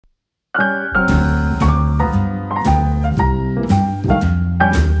A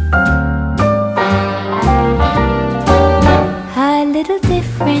little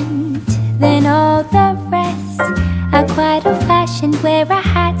different than all the rest. I'm quite old-fashioned where I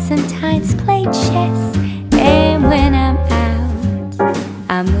had sometimes played chess. And when I'm out,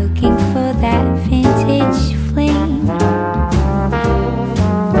 I'm looking for that vintage fling.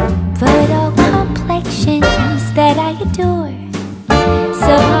 But all complexions that I adore,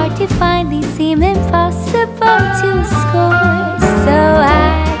 so hard to find, these seem impossible to score. So I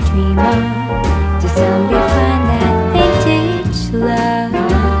dream on to someday find that vintage love.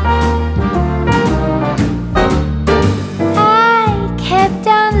 I kept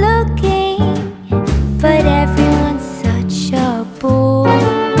on looking, but everyone's such a bore.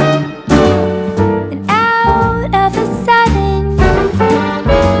 And out of a sudden,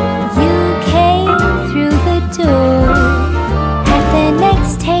 you came through the door. At the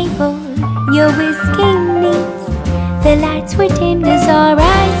next table, your whiskey neat, the lights were dimmed as our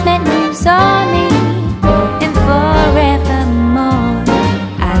eyes met and you saw me. And forevermore,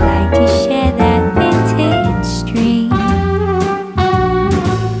 I like to share that vintage dream.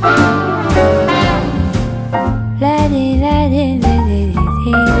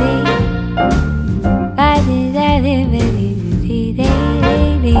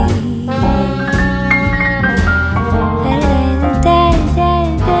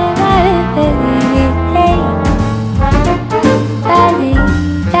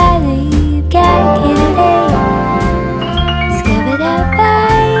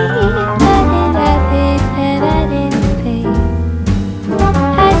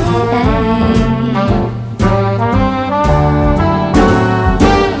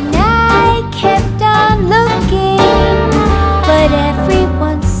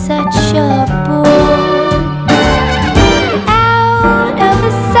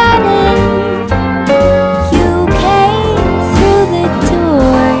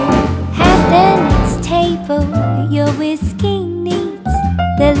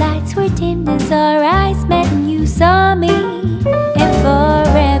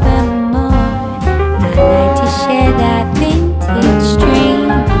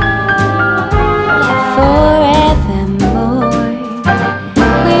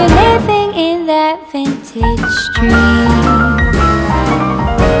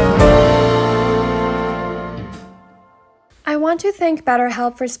 I want to thank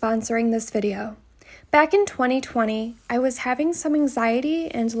BetterHelp for sponsoring this video. Back in 2020, I was having some anxiety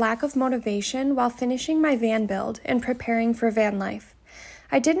and lack of motivation while finishing my van build and preparing for van life.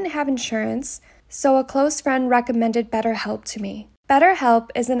 I didn't have insurance, so a close friend recommended BetterHelp to me. BetterHelp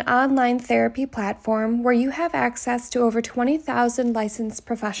is an online therapy platform where you have access to over 20,000 licensed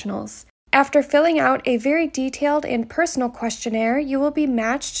professionals. After filling out a very detailed and personal questionnaire, you will be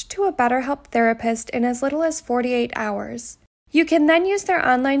matched to a BetterHelp therapist in as little as 48 hours. You can then use their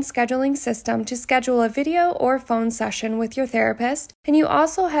online scheduling system to schedule a video or phone session with your therapist, and you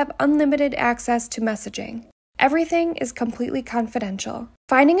also have unlimited access to messaging. Everything is completely confidential.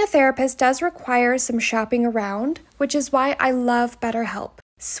 Finding a therapist does require some shopping around, which is why I love BetterHelp.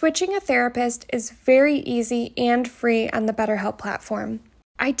 Switching a therapist is very easy and free on the BetterHelp platform.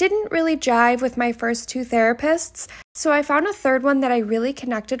 I didn't really jive with my first two therapists, so I found a third one that I really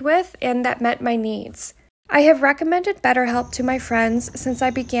connected with and that met my needs. I have recommended BetterHelp to my friends since I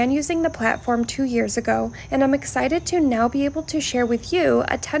began using the platform 2 years ago, and I'm excited to now be able to share with you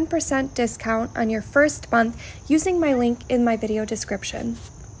a 10% discount on your first month using my link in my video description.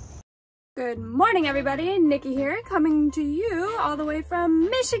 Good morning, everybody. Nikki here, coming to you all the way from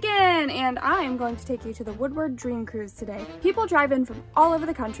Michigan, and I am going to take you to the Woodward Dream Cruise today. People drive in from all over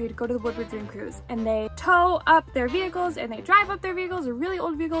the country to go to the Woodward Dream Cruise, and they tow up their vehicles and they drive up their vehicles, or really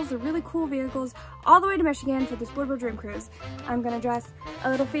old vehicles, or really cool vehicles, all the way to Michigan for this Woodward Dream Cruise. I'm gonna dress a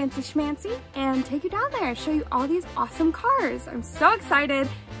little fancy schmancy and take you down there, show you all these awesome cars. I'm so excited.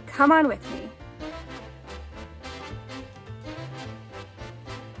 Come on with me.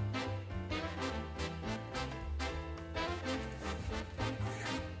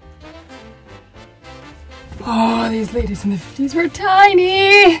 Oh, these ladies in the 50s were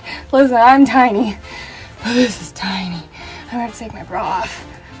tiny. Listen, I'm tiny, but this is tiny. I'm gonna take my bra off.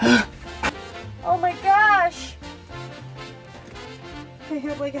 Oh my gosh. I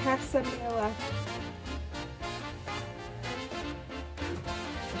have like a half centimeter left.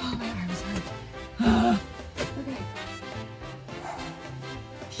 Oh, my arms hurt. Okay.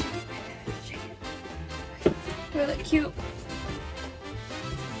 Shake it, shake it. Do I look cute?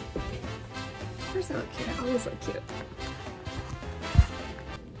 Of course I look cute. I always look cute.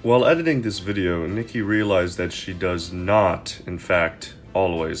 While editing this video, Nikki realized that she does not, in fact,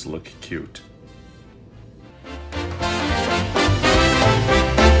 always look cute.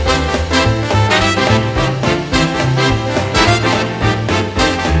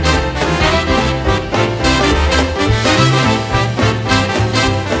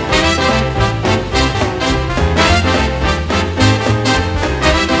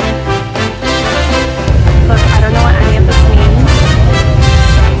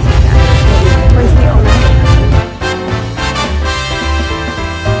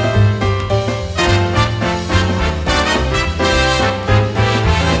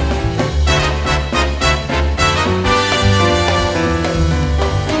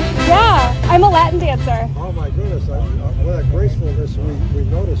 I'm a Latin dancer. Oh my goodness, what a gracefulness, we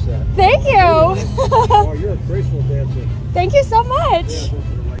noticed that. Thank you. Oh, you're a graceful dancer. Thank you so much.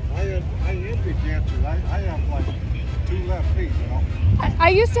 Yeah, I envy dancers. I have like 2 left feet, you know. I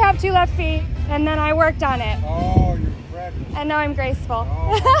used to have 2 left feet, and then I worked on it. Oh, you're practicing. And now I'm graceful.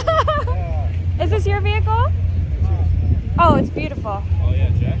 Oh, yeah. Is this your vehicle? Oh, it's beautiful. Oh yeah,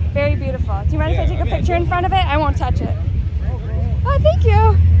 Jack. Very beautiful. Do you mind if I take a picture in front of it? I won't touch it. Oh, thank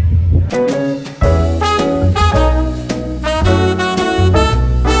you.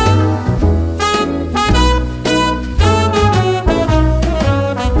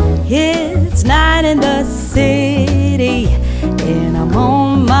 It's night in the city, and I'm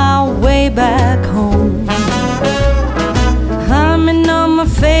on my way back home. Humming on my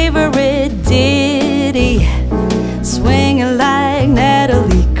favorite ditty, swinging like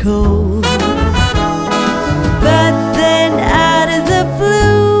Natalie Cole. But then out of the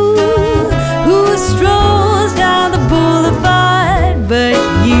blue, who strolls down the boulevard but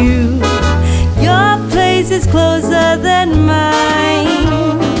you? Your place is closer than mine.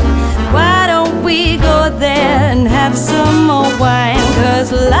 Why don't we go there and have some more wine?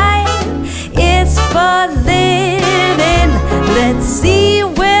 'Cause life is for living. Let's see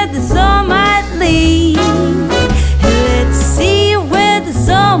where the sun might lead. Let's see where the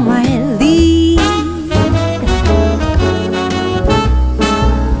sun might lead.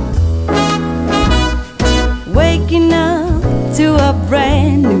 Waking up to a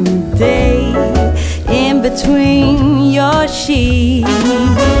brand new day in between your sheets.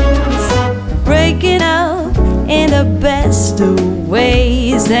 Breaking up in the best of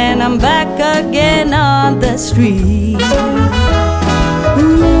ways, and I'm back again on the street.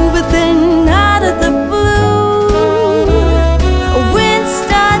 Ooh, but then out of the blue, a wind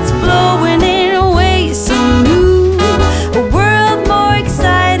starts blowing in ways so new. A world more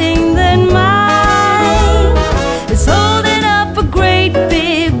exciting than mine is holding up a great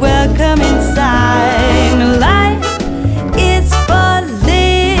big welcoming sign. Life is for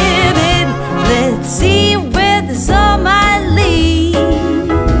living. Let's see where the sun might lead.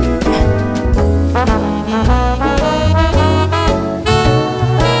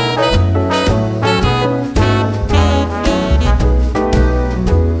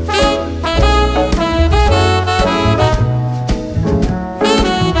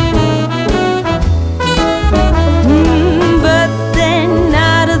 But then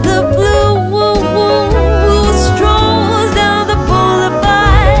out of the blue, who strolls down the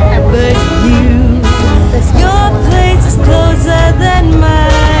boulevard but you? Your place is closer than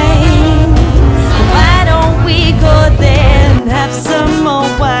mine. Why don't we go there and have some more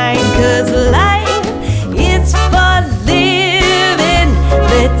wine? 'Cause life is for living.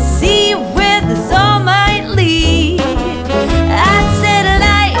 Let's see where the sun might lead. I said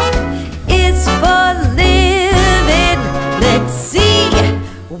life is for living. Let's see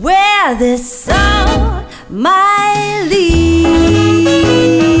where the sun might lead.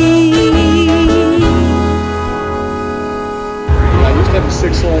 I used to have a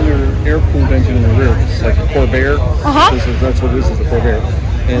 6-cylinder air-cooled engine in the rear, like a Corvair. That's what this is, a Corvair.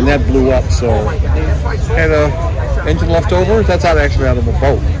 And that blew up, so had a engine left over. That's actually out of a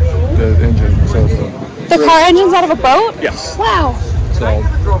boat, the engine. So The car engine's out of a boat? yes. Wow. So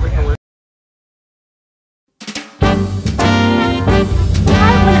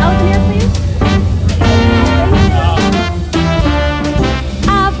Hi, one out here, please.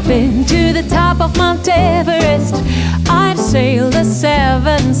 I've been to the top of Mount Everest. I've sailed the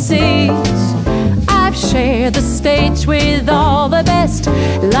 7 seas. I've shared the stage with all the best.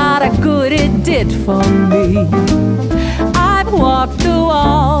 Lot of good it did for me. I've walked the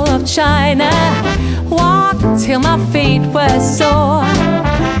wall of China, walked till my feet were sore.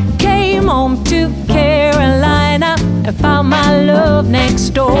 Came home to Carolina and found my love next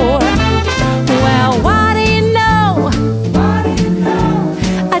door. Well, what do you know?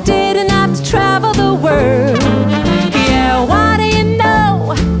 I didn't have to travel the world. Yeah, what do you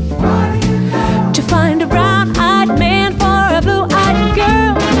know? To find a brown-eyed man for a blue-eyed girl.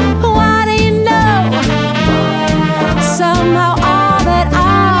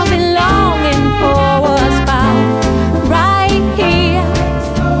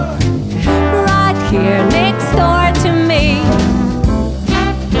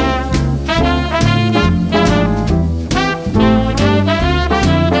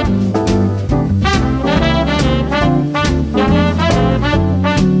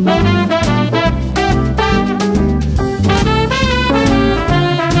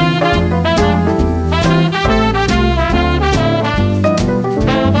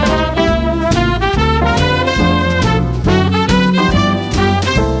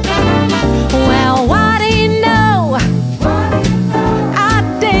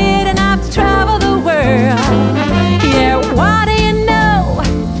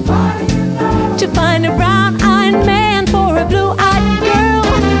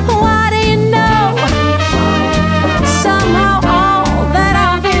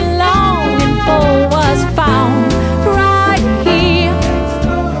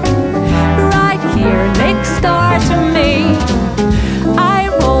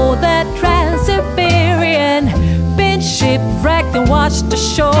 washed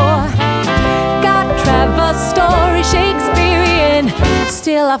ashore. Got travel story Shakespearean,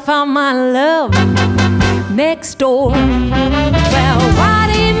 still I found my love next door. Well, why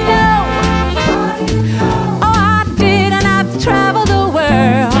do you know? Oh, I did, and I've traveled the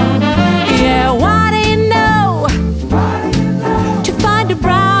world. Yeah, why do you know? To find a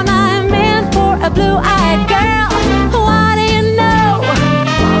brown-eyed man for a blue-eyed girl. Why do you know?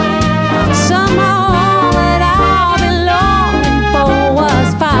 Somehow all that I've been longing for was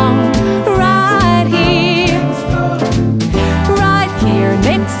found right here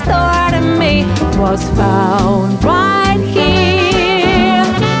next door to me. Was found right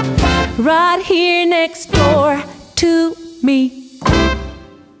here next door to me.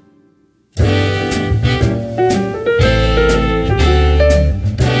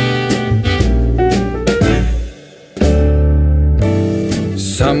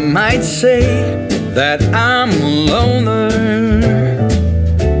 Some might say that I'm a loner,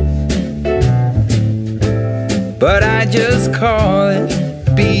 but I just call it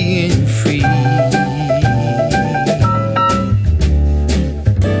being free.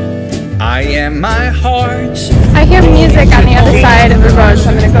 I am my heart's. I hear music on the other side of the road, so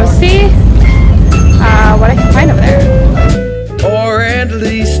I'm gonna go see what I can find over there. Or at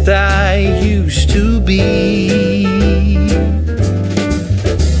least I used to be.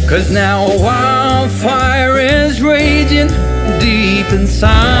 'Cause now a wildfire is raging deep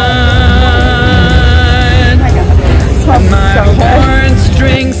inside. Oh my God, My so good.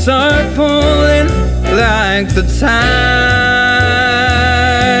 heartstrings are pulling like the tide.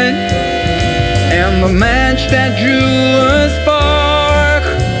 And the match that drew a spark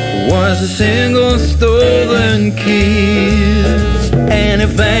was a single stolen kiss. And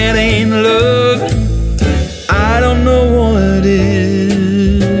if that ain't love, I don't know what is.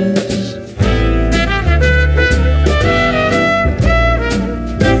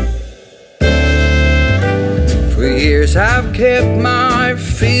 For years I've kept my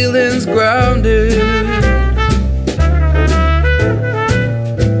feelings grounded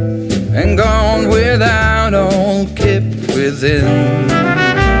and gone without, all kept within.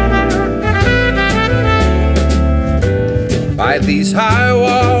 By these high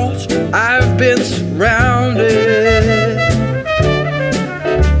walls I've been surrounded.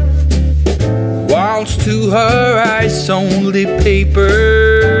 Walls to her eyes only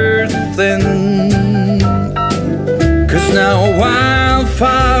paper thin. 'Cause now a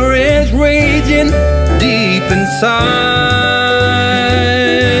wildfire is raging deep inside.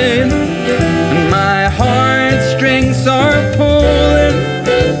 And my heartstrings are pulling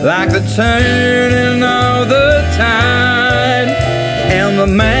like the turning of the tide. And the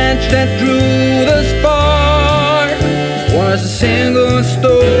match that drew the spark was a single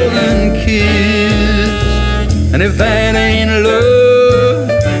stolen kiss. And if that ain't love,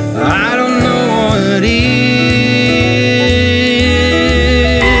 I don't know what is.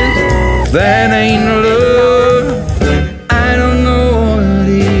 If that ain't love, I don't know what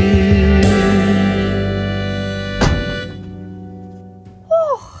is.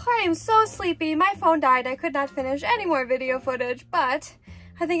 Whew, I am so sleepy. My phone died. I could not finish any more video footage, but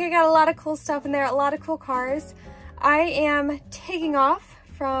I think I got a lot of cool stuff in there, a lot of cool cars. I am taking off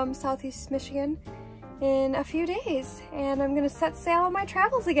from Southeast Michigan in a few days, and I'm gonna set sail on my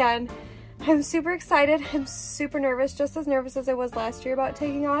travels again. I'm super excited. I'm super nervous, just as nervous as I was last year about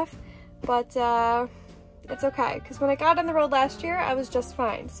taking off, but it's okay, because when I got on the road last year, I was just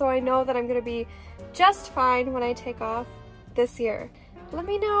fine. So I know that I'm gonna be just fine when I take off this year. Let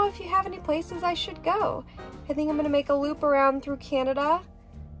me know if you have any places I should go. I think I'm gonna make a loop around through Canada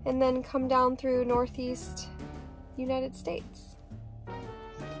and then come down through Northeast United States.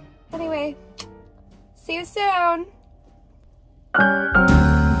 Anyway, see you soon.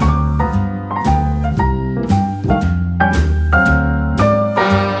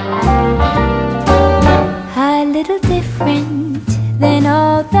 A little different than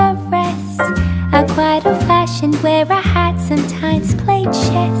all the rest. I'm quite old-fashioned, wear a hat, sometimes play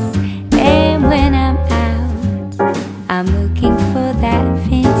chess. And when I'm out, I'm looking for that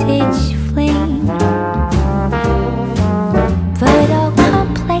vintage fling. But all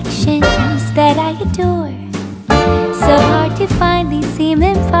complexions that I adore, so hard to find, these seem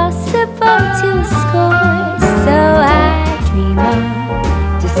impossible to score. So I dream on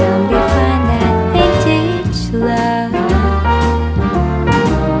to someday find that vintage love.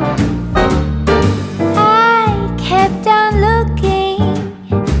 I kept on looking,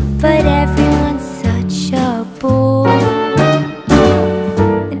 but everyone's such a bore.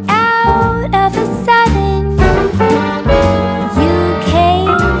 And out of a sudden, you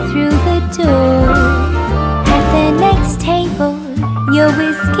came through the door. At the next table,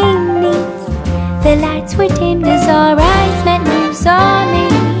 scheming. The lights were dimmed as our eyes met, moves on.